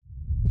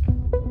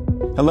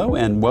Hello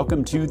and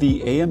welcome to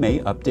the AMA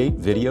Update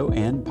video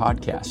and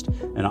podcast,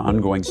 an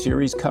ongoing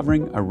series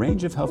covering a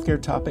range of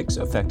healthcare topics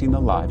affecting the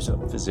lives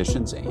of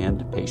physicians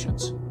and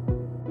patients.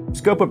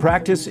 Scope of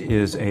practice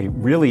is a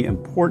really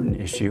important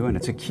issue, and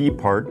it's a key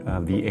part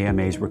of the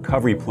AMA's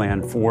recovery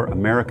plan for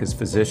America's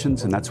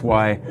physicians, and that's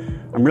why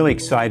I'm really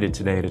excited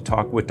today to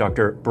talk with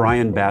Dr.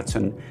 Brian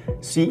Batson,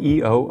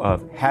 CEO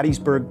of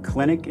Hattiesburg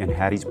Clinic in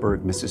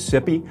Hattiesburg,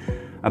 Mississippi,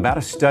 about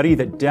a study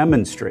that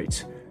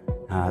demonstrates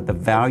the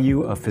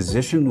value of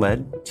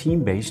physician-led,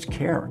 team-based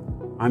care.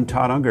 I'm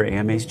Todd Unger,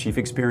 AMA's Chief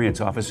Experience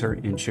Officer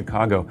in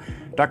Chicago.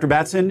 Dr.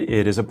 Batson,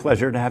 it is a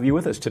pleasure to have you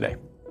with us today.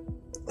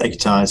 Thank you,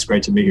 Todd. It's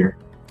great to be here.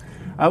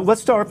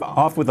 Let's start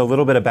off with a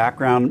little bit of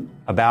background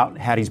about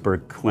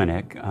Hattiesburg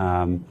Clinic.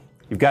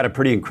 You've got a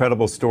pretty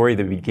incredible story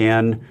that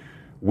began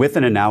with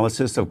an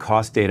analysis of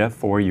cost data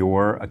for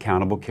your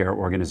Accountable Care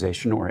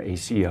Organization, or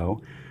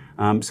ACO.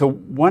 So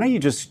why don't you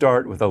just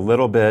start with a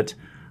little bit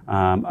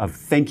of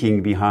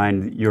thinking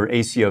behind your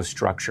ACO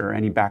structure?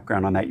 Any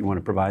background on that you want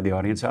to provide the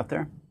audience out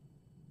there?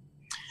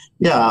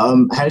 Yeah,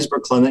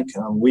 Hattiesburg Clinic,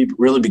 we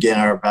really began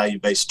our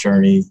value-based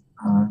journey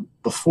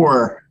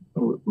before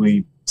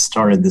we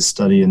started this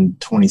study in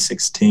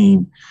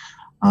 2016.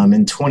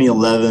 In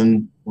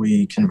 2011,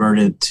 we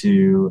converted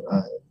to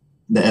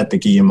the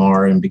Epic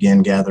EMR and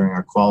began gathering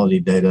our quality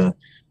data.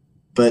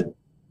 But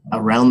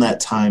around that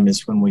time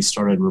is when we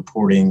started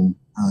reporting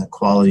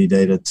quality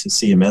data to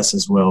CMS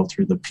as well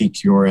through the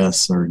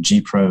PQRS or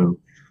GPRO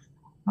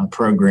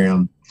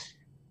program.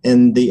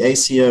 In the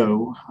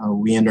ACO,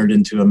 we entered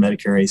into a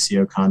Medicare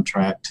ACO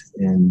contract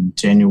in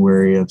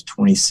January of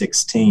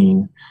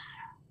 2016.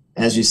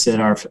 As you said,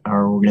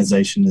 our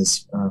organization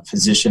is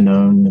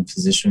physician-owned and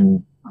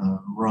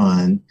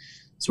physician-run.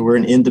 So we're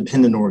an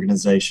independent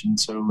organization,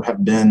 so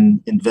have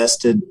been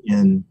invested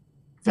in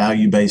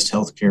value-based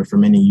healthcare for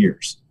many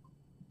years.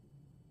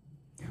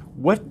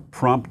 What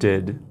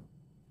prompted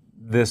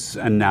this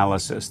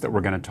analysis that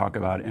we're going to talk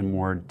about in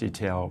more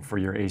detail for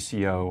your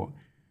ACO,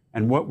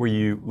 and what were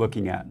you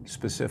looking at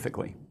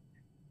specifically?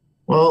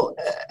 Well,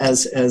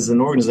 as an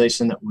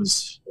organization that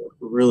was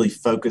really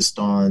focused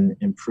on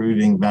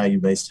improving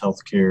value-based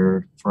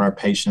healthcare for our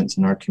patients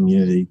and our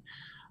community,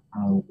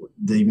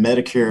 the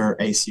Medicare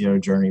ACO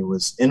journey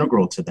was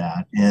integral to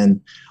that. And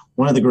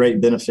one of the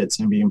great benefits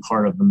in being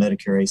part of the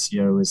Medicare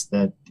ACO is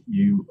that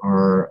you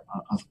are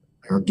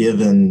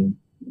given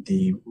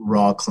the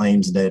raw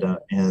claims data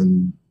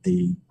and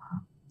the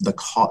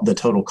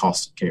total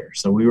cost of care.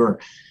 So we were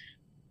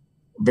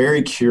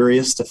very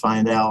curious to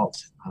find out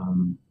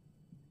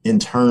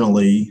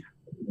internally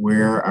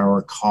where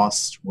our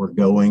costs were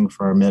going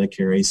for our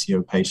Medicare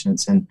ACO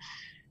patients.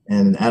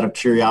 And out of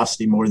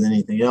curiosity more than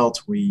anything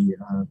else,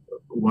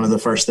 one of the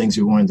first things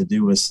we wanted to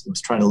do was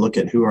try to look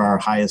at who our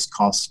highest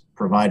cost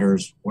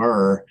providers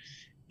were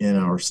in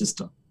our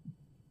system.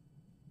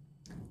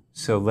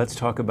 So let's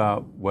talk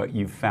about what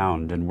you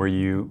found, and were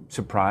you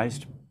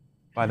surprised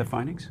by the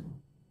findings?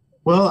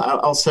 Well,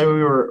 I'll say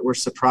we were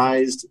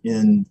surprised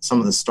in some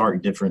of the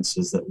stark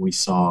differences that we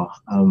saw.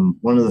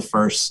 One of the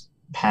first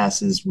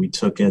passes we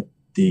took at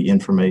the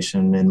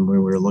information, and we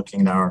were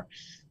looking at our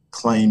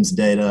claims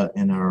data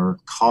and our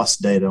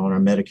cost data on our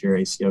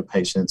Medicare ACO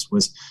patients,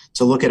 was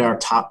to look at our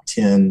top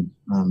 10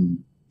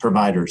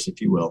 providers,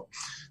 if you will.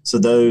 So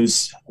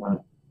those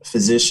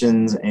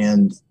physicians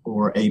and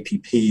or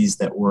APPs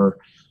that were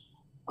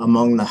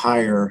among the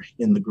higher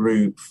in the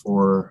group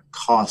for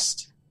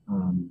cost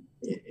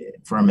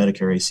for our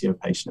Medicare ACO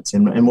patients.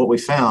 And what we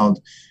found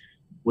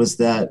was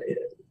that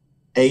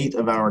 8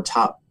 of our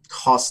top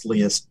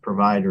costliest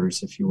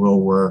providers, if you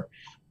will, were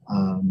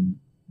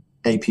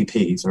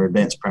APPs, or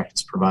advanced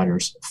practice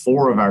providers.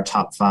 4 of our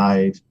top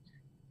 5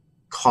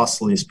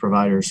 costliest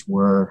providers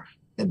were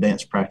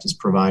advanced practice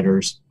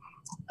providers.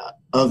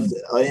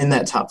 In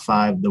that top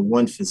 5, the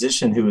one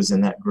physician who was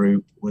in that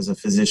group was a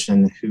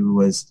physician who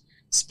was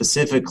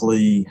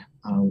specifically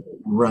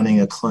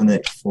running a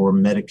clinic for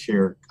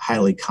Medicare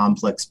highly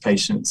complex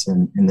patients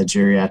in the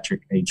geriatric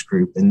age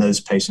group, and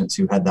those patients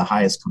who had the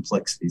highest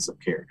complexities of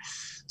care.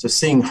 So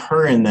seeing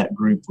her in that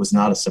group was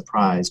not a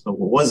surprise, but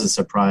what was a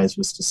surprise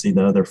was to see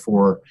the other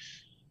 4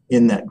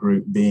 in that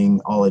group being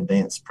all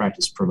advanced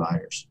practice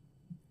providers.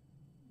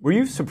 Were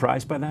you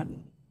surprised by that?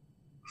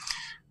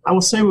 I will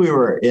say we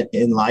were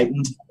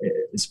enlightened,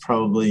 is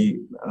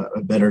probably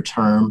a better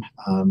term.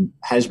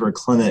 Hattiesburg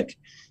Clinic,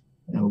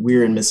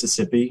 we're in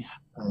Mississippi,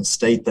 a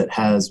state that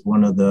has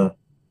one of the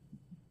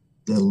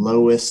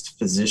lowest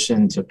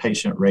physician to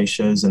patient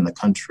ratios in the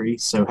country.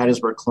 So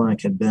Hattiesburg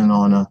Clinic had been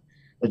on a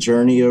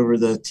journey over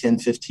the 10,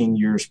 15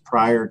 years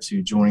prior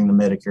to joining the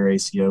Medicare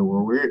ACO,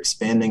 where we're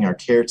expanding our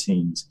care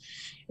teams,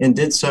 and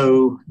did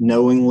so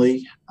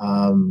knowingly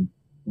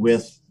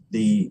with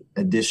the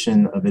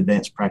addition of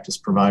advanced practice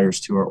providers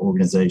to our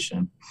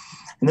organization.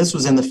 And this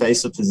was in the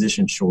face of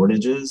physician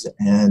shortages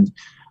and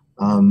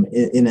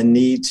in a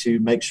need to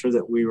make sure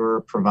that we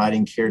were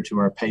providing care to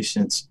our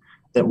patients,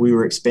 that we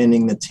were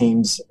expanding the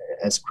teams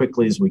as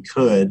quickly as we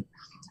could.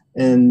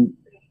 And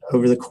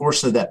over the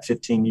course of that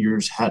 15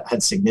 years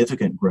had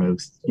significant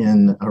growth.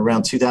 In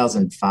around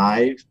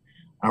 2005,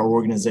 our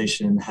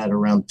organization had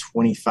around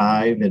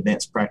 25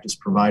 advanced practice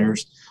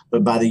providers,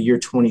 but by the year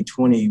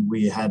 2020,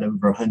 we had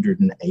over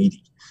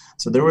 180.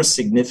 So there was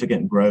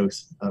significant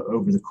growth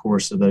over the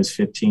course of those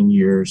 15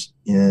 years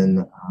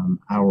in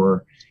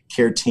our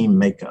care team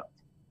makeup.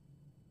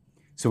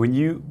 So when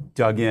you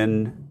dug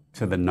in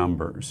to the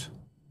numbers,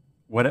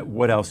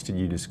 what else did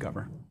you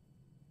discover?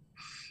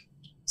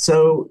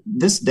 So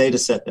this data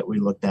set that we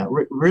looked at,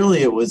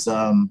 really it was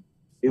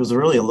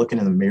really a look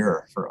in the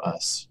mirror for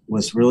us,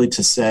 was really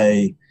to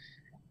say,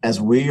 as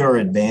we are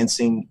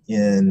advancing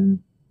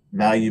in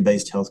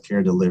value-based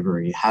healthcare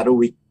delivery, how do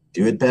we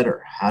do it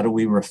better? How do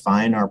we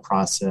refine our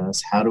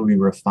process? How do we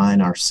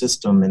refine our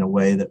system in a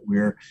way that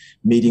we're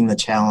meeting the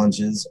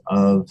challenges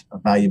of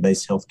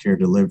value-based healthcare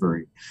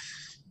delivery?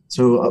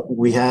 So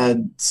we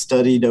had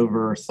studied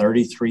over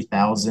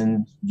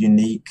 33,000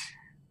 unique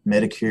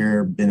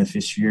Medicare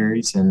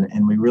beneficiaries,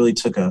 and we really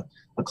took a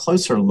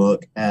closer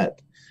look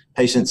at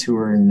patients who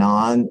are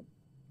non-ESRD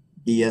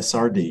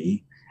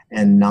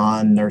and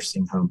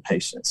non-nursing home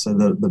patients. So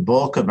the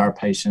bulk of our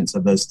patients,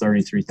 of those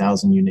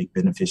 33,000 unique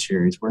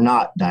beneficiaries, were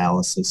not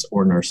dialysis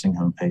or nursing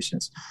home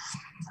patients,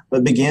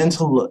 but began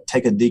to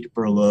take a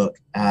deeper look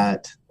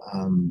at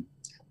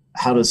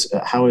how is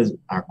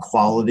our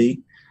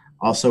quality,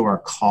 also our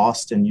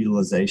cost and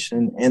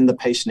utilization, and the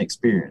patient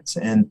experience.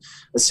 And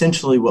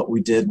essentially what we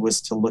did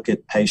was to look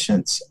at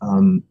patients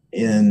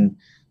in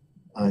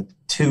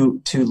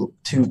two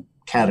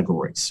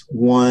categories.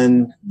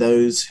 One,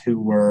 those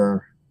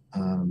who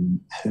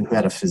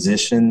had a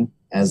physician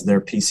as their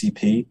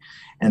PCP,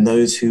 and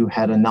those who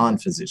had a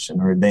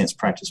non-physician or advanced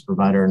practice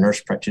provider, a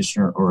nurse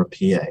practitioner, or a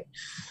PA.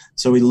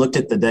 So we looked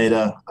at the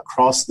data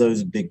across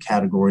those big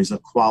categories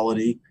of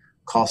quality,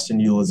 cost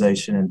and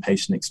utilization, and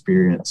patient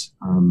experience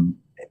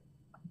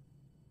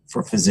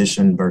for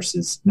physician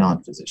versus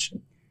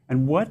non-physician.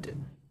 And what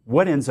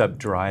ends up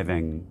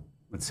driving,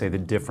 let's say, the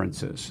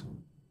differences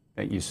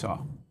that you saw?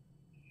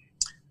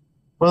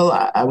 Well,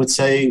 I would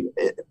say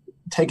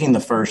taking the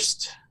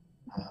first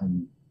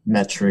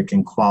metric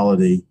in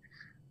quality,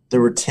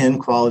 there were 10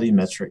 quality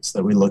metrics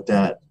that we looked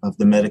at of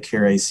the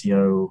Medicare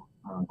ACO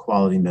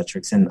quality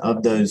metrics. And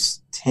of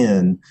those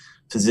 10,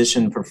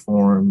 physician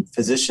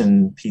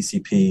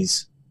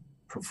PCPs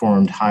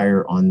performed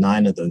higher on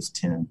 9 of those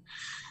 10.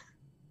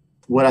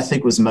 What I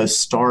think was most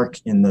stark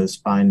in those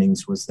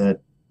findings was that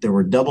there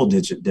were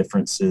double-digit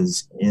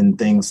differences in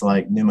things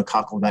like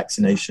pneumococcal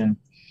vaccination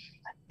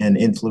and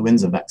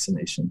influenza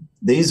vaccination.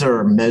 These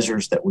are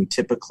measures that we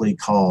typically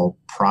call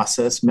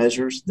process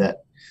measures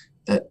that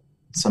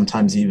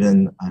sometimes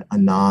even a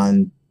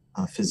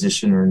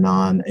non-physician or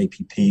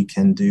non-APP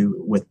can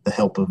do with the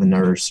help of a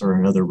nurse or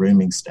another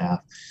rooming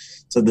staff.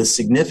 So the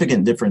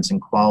significant difference in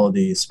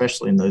quality,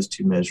 especially in those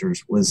two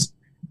measures, was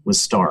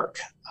stark.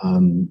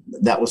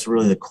 That was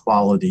really the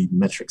quality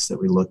metrics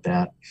that we looked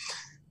at.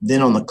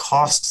 Then on the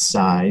cost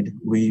side,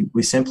 we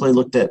simply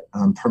looked at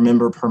per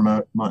member per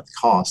month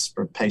costs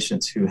for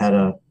patients who had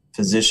a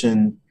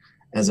physician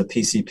as a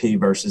PCP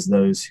versus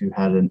those who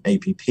had an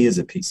APP as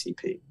a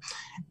PCP.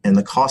 And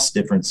the cost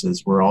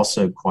differences were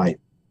also quite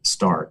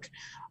stark.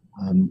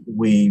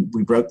 We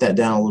broke that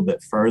down a little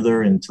bit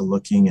further into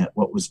looking at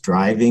what was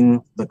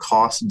driving the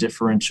cost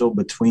differential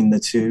between the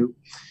two.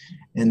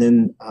 And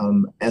then,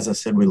 as I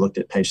said, we looked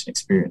at patient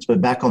experience.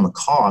 But back on the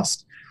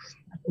cost,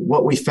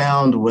 what we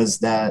found was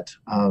that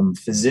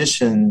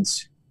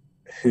physicians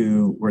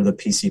who were the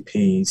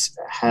PCPs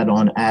had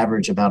on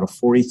average about a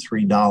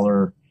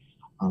 $43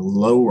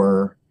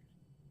 lower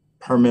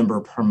per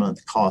member per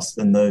month cost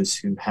than those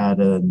who had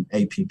an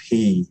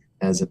APP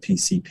as a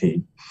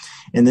PCP.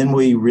 And then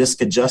we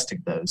risk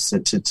adjusted those. So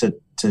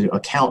to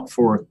account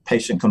for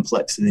patient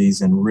complexities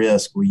and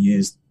risk, we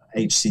used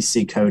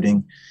HCC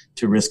coding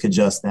to risk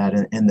adjust that.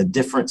 And the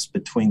difference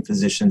between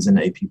physicians and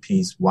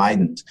APPs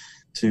widened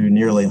to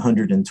nearly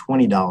 $120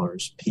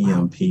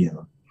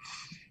 PMPM.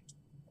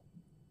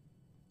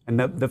 And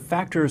the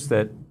factors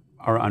that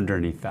are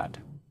underneath that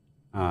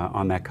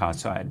on that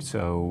cost side.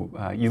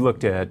 So you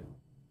looked at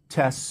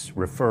tests,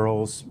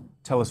 referrals.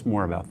 Tell us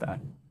more about that.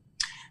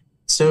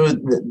 So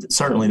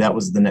certainly that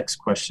was the next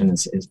question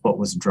is what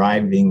was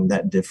driving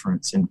that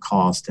difference in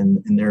cost.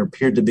 And there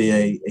appeared to be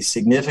a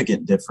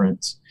significant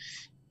difference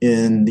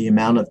in the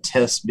amount of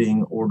tests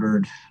being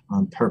ordered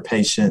per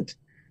patient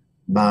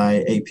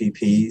by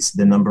APPs,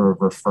 the number of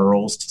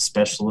referrals to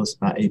specialists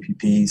by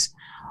APPs.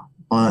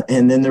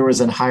 And then there was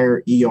a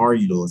higher ER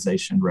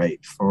utilization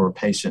rate for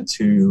patients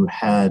who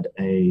had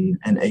an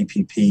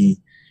APP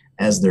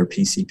as their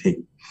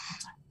PCP.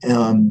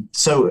 And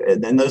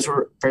those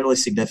were fairly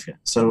significant.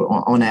 So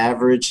on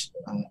average,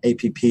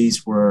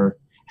 APPs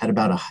had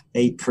about an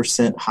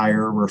 8%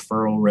 higher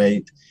referral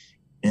rate,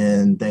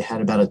 and they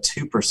had about a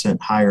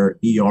 2% higher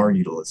ER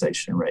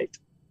utilization rate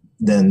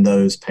than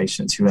those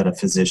patients who had a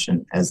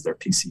physician as their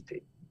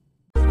PCP.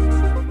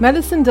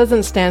 Medicine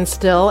doesn't stand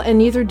still, and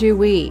neither do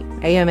we.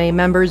 AMA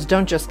members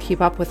don't just keep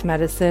up with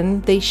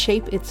medicine, they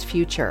shape its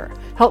future.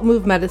 Help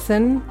move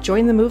medicine,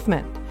 join the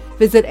movement.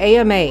 Visit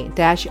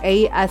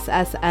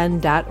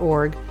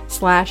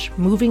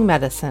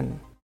ama-assn.org/movingmedicine.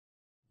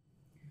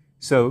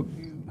 So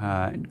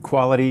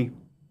quality,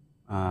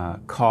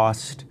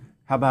 cost,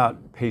 how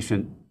about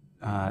patient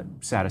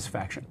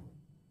satisfaction?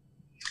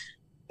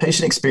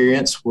 Patient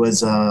experience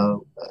was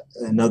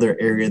another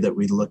area that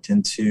we looked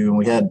into, and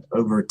we had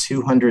over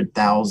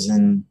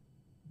 200,000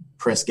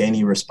 Press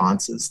Ganey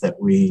responses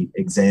that we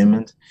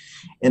examined.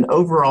 And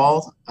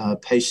overall,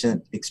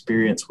 patient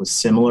experience was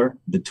similar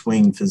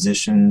between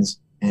physicians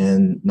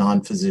and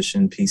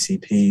non-physician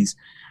PCPs,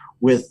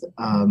 with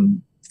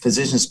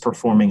physicians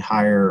performing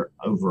higher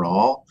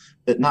overall,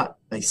 but not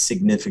a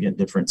significant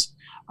difference.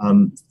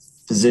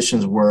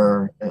 Physicians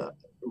were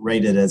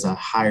rated as a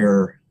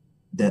higher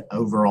that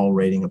overall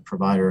rating of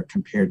provider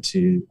compared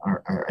to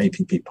our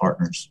APP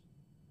partners.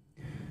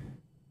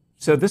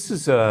 So this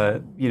is,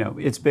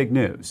 it's big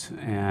news,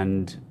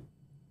 and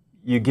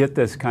you get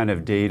this kind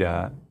of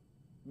data.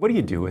 What do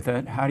you do with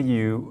it? How do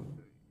you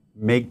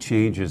make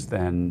changes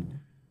then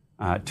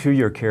to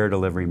your care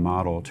delivery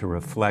model to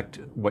reflect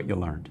what you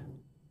learned?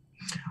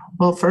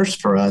 Well,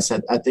 first for us,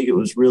 I think it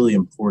was really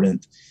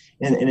important,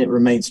 and it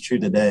remains true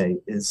today,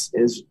 is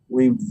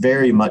we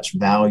very much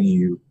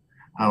value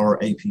our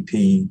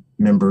APP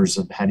members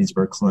of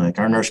Hattiesburg Clinic.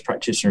 Our nurse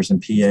practitioners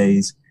and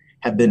PAs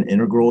have been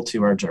integral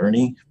to our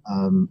journey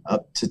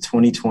up to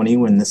 2020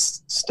 when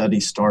this study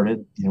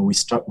started.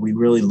 We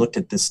really looked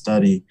at this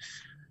study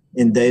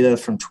in data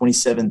from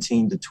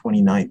 2017 to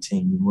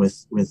 2019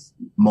 with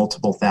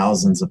multiple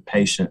thousands of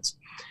patients.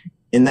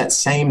 In that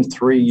same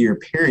 3-year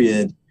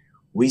period,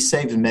 we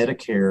saved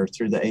Medicare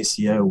through the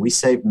ACO. We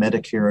saved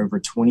Medicare over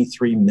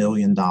 $23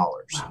 million.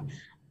 Wow.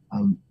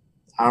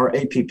 Our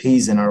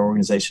APPs in our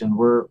organization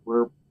were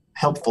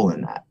helpful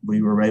in that.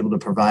 We were able to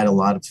provide a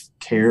lot of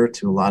care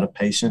to a lot of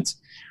patients.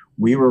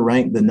 We were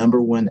ranked the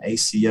 #1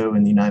 ACO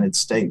in the United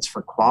States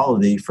for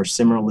quality for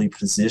similarly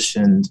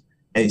positioned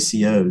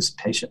ACOs,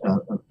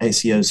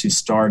 ACOs who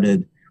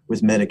started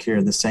with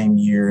Medicare the same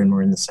year and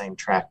were in the same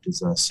tract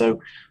as us. So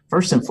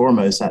first and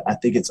foremost, I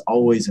think it's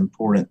always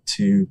important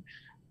to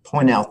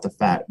point out the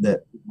fact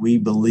that we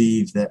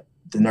believe that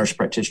the nurse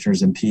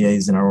practitioners and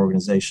PAs in our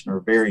organization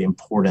are very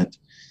important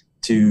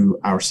to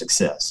our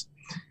success.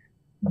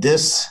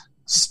 This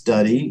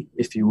study,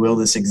 if you will,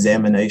 this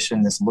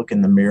examination, this look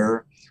in the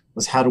mirror,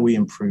 was how do we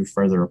improve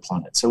further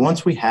upon it? So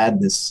once we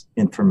had this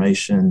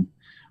information,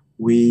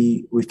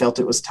 we felt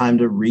it was time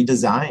to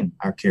redesign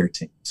our care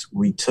teams.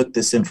 We took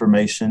this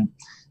information,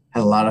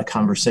 had a lot of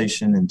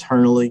conversation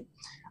internally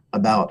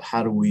about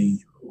how do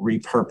we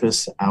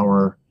repurpose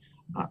our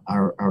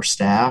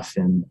staff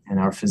and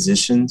our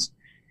physicians.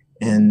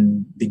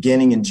 And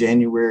beginning in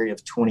January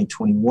of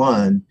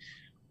 2021,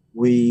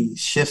 we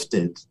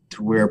shifted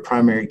to where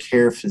primary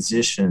care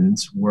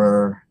physicians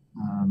were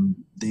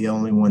the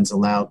only ones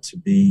allowed to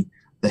be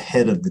the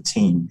head of the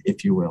team,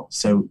 if you will.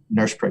 So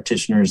nurse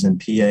practitioners and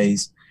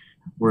PAs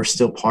were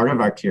still part of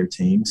our care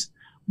teams,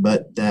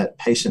 but that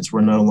patients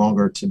were no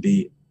longer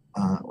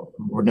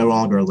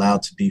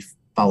allowed to be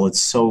followed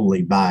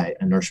solely by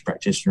a nurse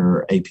practitioner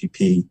or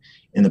APP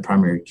in the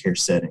primary care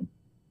setting.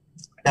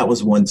 That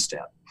was one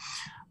step.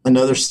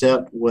 Another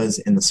step was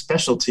in the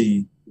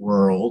specialty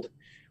world,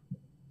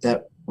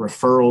 that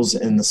referrals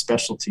in the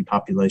specialty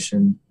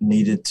population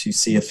needed to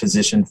see a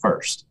physician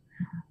first.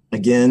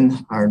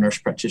 Again, our nurse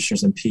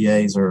practitioners and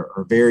PAs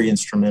are very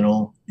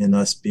instrumental in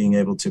us being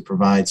able to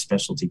provide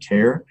specialty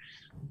care,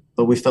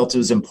 but we felt it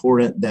was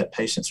important that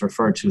patients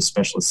referred to a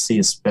specialist see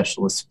a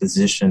specialist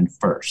physician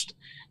first.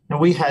 Now,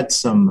 we had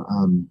some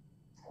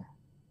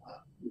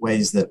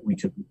ways that we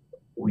could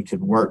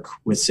work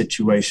with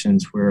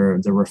situations where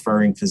the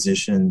referring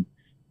physician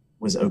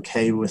was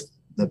okay with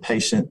the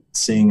patient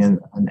seeing an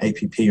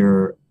APP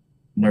or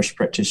nurse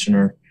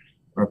practitioner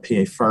or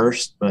PA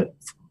first, but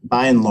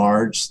by and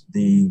large,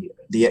 the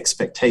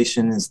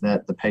expectation is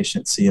that the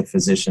patient see a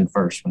physician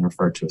first when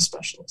referred to a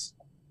specialist.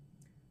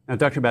 Now,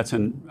 Dr.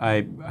 Batson,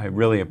 I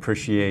really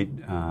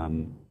appreciate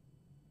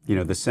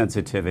the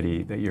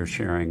sensitivity that you're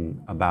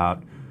sharing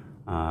about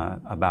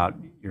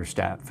your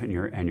staff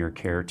and your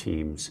care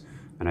teams.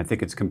 And I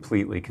think it's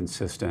completely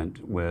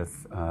consistent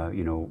with,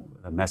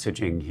 the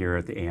messaging here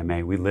at the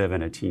AMA. We live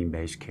in a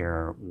team-based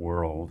care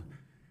world.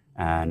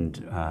 And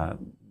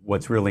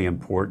what's really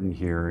important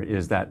here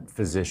is that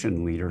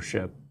physician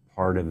leadership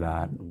part of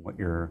that, and what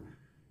your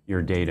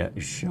data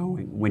is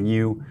showing. When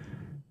you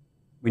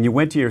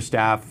went to your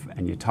staff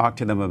and you talked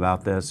to them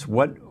about this,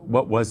 what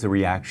was the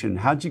reaction?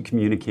 How did you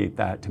communicate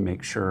that to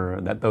make sure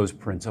that those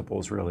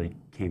principles really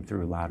came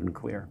through loud and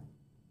clear?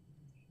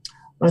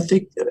 I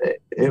think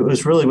it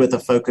was really with a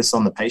focus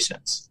on the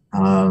patients.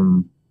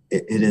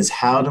 It is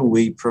how do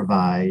we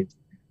provide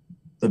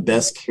the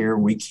best care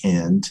we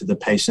can to the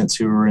patients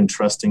who are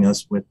entrusting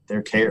us with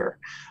their care.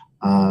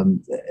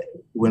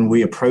 When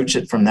we approach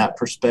it from that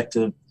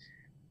perspective,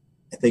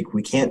 I think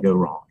we can't go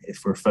wrong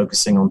if we're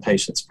focusing on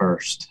patients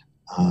first.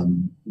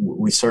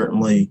 We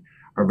certainly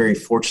are very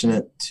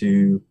fortunate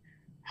to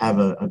have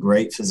a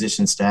great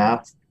physician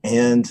staff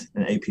and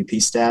an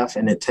APP staff,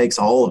 and it takes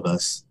all of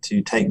us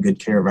to take good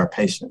care of our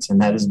patients.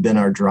 And that has been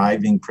our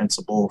driving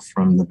principle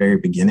from the very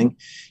beginning.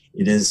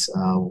 It is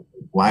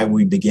why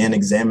we began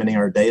examining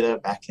our data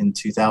back in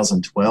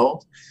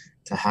 2012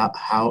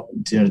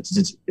 to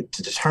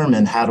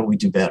determine how do we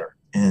do better.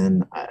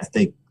 And I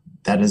think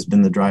that has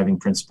been the driving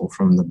principle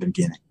from the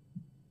beginning.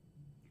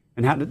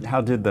 And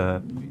how did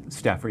the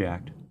staff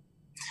react?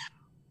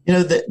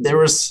 There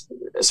was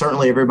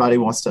certainly, everybody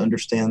wants to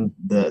understand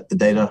the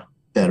data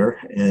better,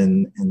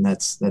 and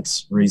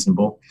that's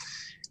reasonable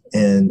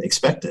and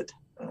expected.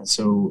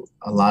 So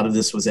a lot of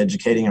this was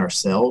educating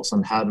ourselves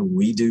on how do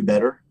we do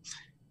better,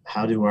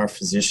 how do our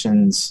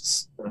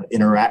physicians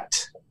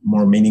interact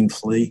more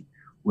meaningfully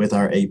with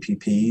our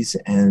APPs,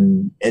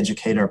 and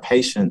educate our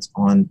patients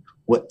on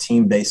what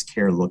team-based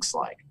care looks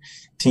like.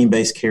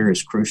 Team-based care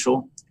is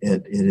crucial.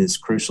 It is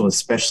crucial,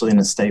 especially in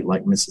a state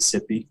like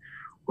Mississippi,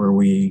 where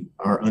we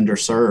are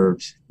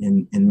underserved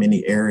in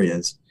many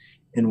areas.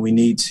 And we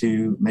need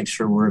to make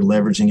sure we're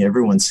leveraging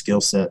everyone's skill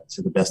set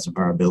to the best of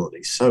our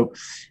ability. So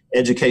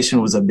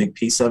education was a big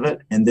piece of it.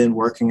 And then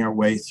working our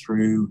way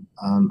through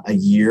a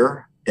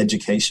year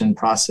education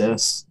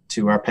process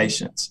to our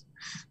patients,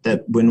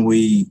 that when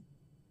we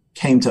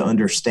came to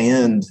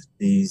understand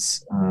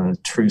these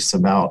truths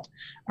about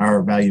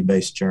our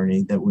value-based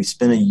journey, that we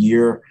spent a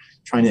year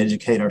trying to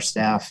educate our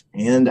staff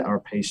and our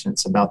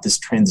patients about this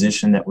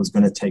transition that was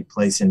going to take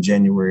place in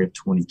January of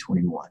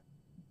 2021.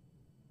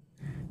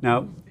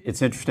 Now,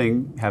 it's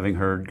interesting having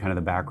heard kind of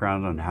the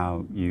background on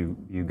how you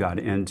got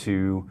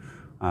into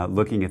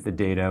looking at the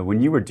data.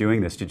 When you were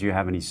doing this, did you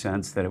have any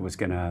sense that it was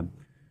going to,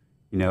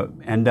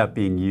 end up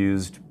being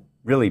used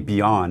really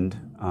beyond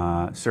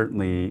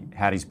certainly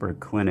Hattiesburg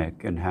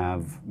Clinic and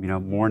have,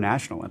 more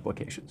national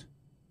implications?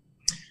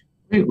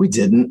 We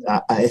didn't.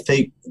 I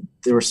think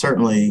there were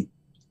certainly,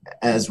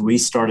 as we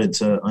started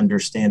to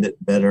understand it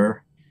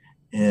better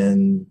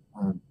and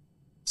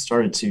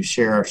started to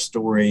share our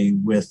story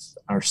with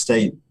our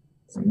state,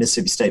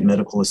 Mississippi State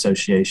Medical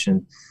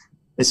Association,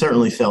 they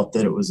certainly felt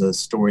that it was a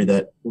story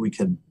that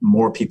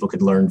more people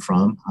could learn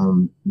from.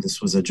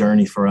 This was a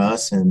journey for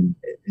us, and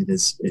it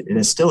is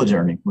still a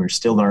journey. We're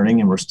still learning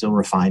and we're still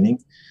refining,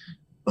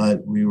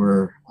 but we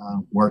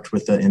worked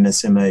with the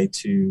MSMA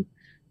to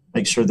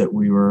make sure that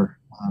we were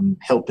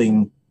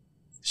helping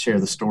share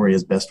the story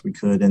as best we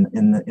could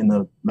in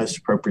the most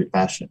appropriate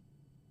fashion.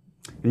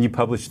 And you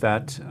published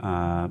that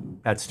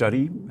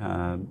study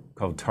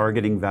called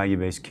Targeting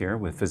Value-Based Care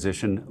with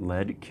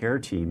Physician-Led Care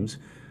Teams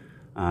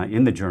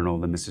in the Journal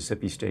of the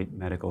Mississippi State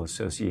Medical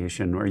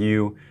Association. Are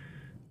you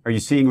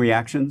seeing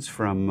reactions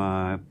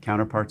from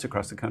counterparts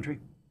across the country?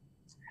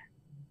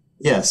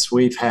 Yes,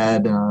 we've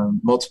had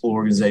multiple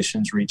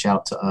organizations reach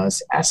out to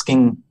us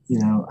asking,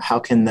 how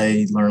can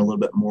they learn a little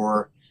bit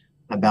more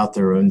about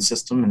their own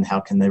system and how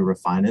can they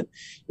refine it.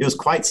 It was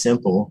quite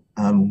simple.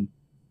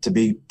 To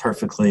be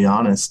perfectly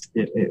honest,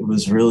 it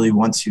was really,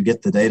 once you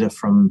get the data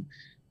from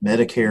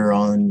Medicare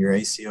on your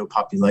ACO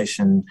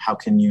population, how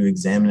can you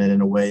examine it in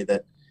a way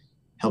that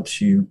helps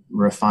you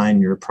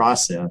refine your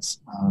process?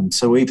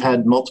 So we've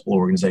had multiple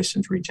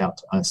organizations reach out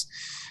to us.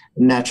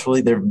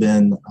 Naturally, there have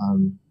been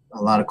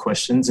a lot of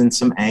questions and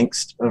some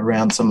angst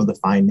around some of the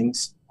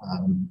findings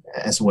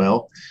as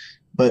well.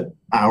 But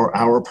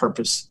our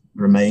purpose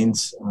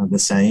remains the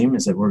same,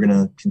 is that we're going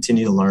to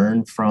continue to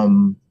learn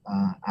from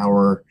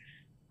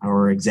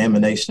our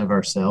examination of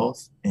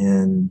ourselves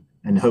and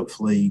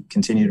hopefully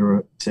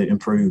continue to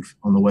improve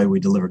on the way we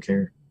deliver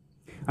care.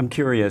 I'm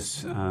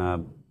curious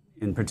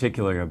in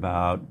particular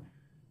about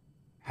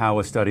how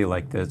a study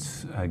like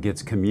this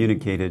gets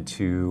communicated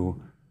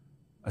to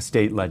a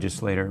state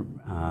legislator.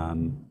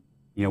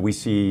 We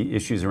see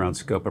issues around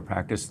scope of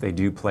practice. They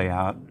do play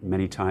out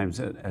many times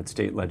at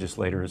state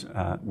legislators,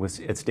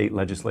 at state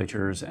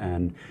legislatures,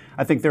 and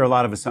I think there are a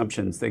lot of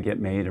assumptions that get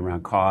made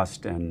around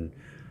cost and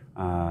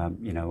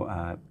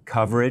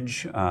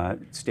coverage,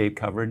 state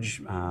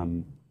coverage,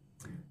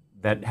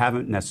 that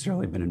haven't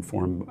necessarily been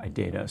informed by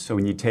data. So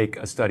when you take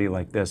a study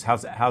like this,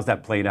 how's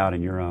that played out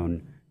in your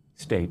own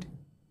state?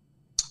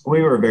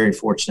 We were very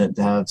fortunate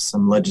to have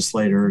some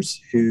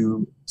legislators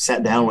who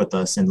sat down with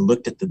us and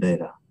looked at the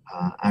data.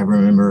 I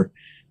remember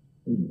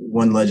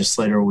one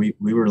legislator, we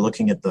were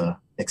looking at the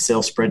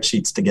Excel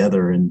spreadsheets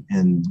together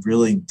and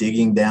really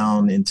digging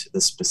down into the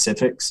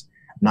specifics,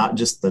 not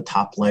just the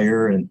top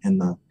layer and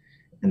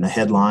the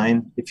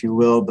headline, if you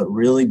will, but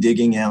really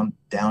digging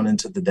down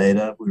into the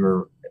data. We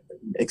were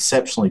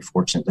exceptionally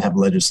fortunate to have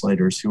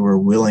legislators who were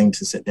willing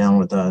to sit down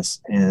with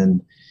us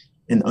and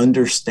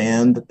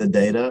understand the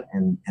data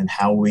and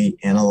how we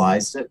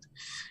analyzed it,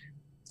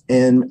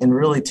 and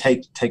really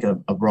take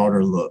a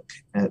broader look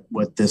at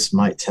what this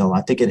might tell.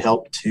 I think it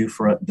helped too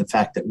for the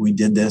fact that we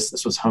did this.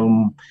 This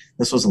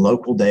was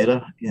local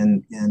data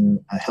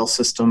in a health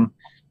system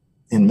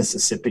in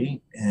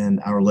Mississippi, and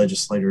our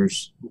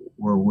legislators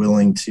were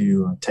willing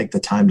to take the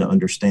time to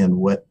understand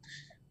what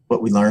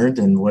we learned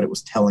and what it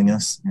was telling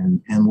us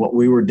and what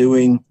we were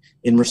doing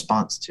in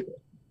response to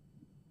it.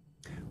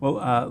 Well,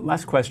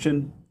 last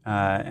question.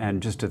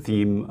 and just a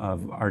theme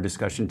of our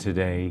discussion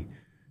today,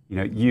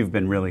 you've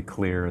been really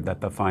clear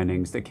that the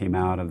findings that came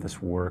out of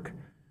this work,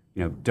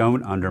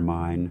 don't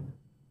undermine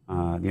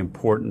the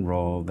important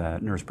role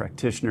that nurse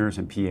practitioners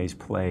and PAs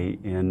play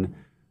in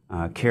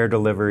care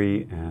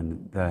delivery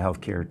and the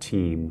healthcare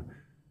team.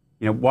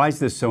 Why is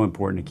this so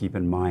important to keep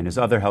in mind as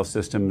other health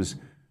systems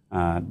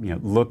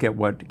look at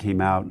what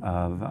came out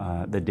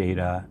of the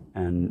data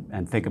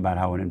and think about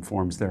how it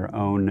informs their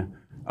own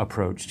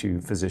approach to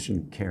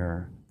physician-led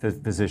care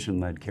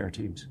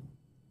teams?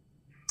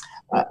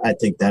 I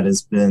think that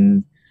has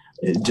been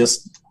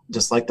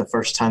just like the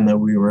first time that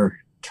we were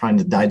trying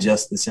to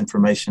digest this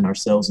information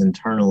ourselves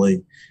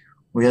internally.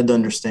 We had to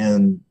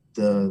understand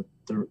the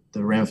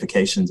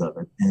ramifications of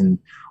it, and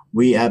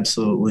we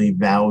absolutely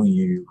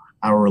value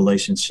our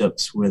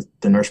relationships with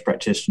the nurse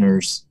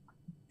practitioners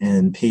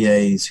and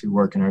PAs who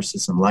work in our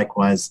system.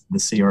 Likewise, the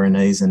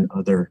CRNAs and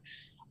other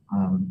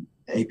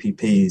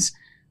APPs.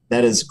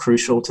 That is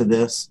crucial to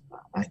this.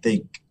 I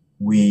think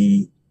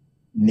we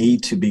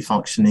need to be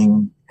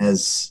functioning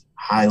as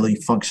highly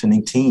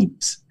functioning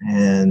teams,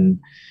 and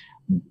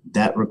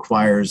that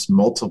requires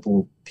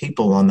multiple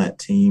people on that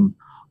team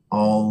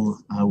all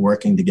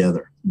working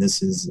together.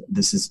 This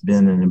has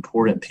been an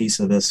important piece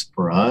of this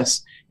for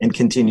us and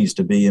continues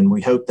to be, and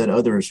we hope that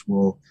others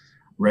will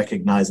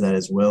recognize that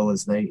as well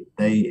as they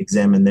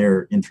examine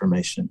their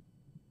information.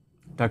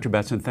 Dr.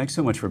 Batson, thanks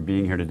so much for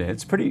being here today.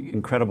 It's a pretty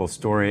incredible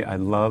story. I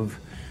love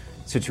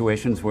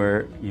situations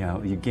where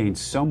you gain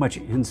so much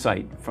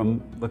insight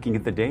from looking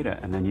at the data,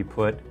 and then you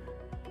put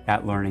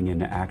that learning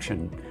into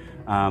action.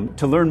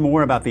 To learn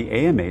more about the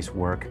AMA's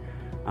work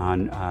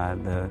on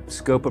the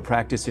scope of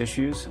practice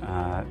issues,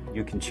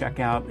 you can check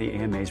out the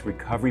AMA's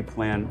Recovery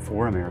Plan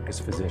for America's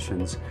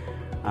Physicians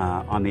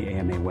on the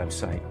AMA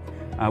website.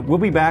 We'll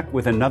be back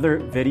with another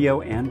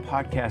video and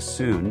podcast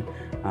soon.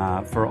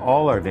 For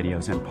all our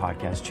videos and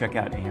podcasts, check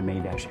out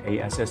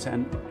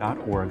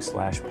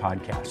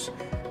ama-assn.org/podcasts.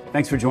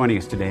 Thanks for joining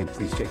us today, and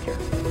please take care.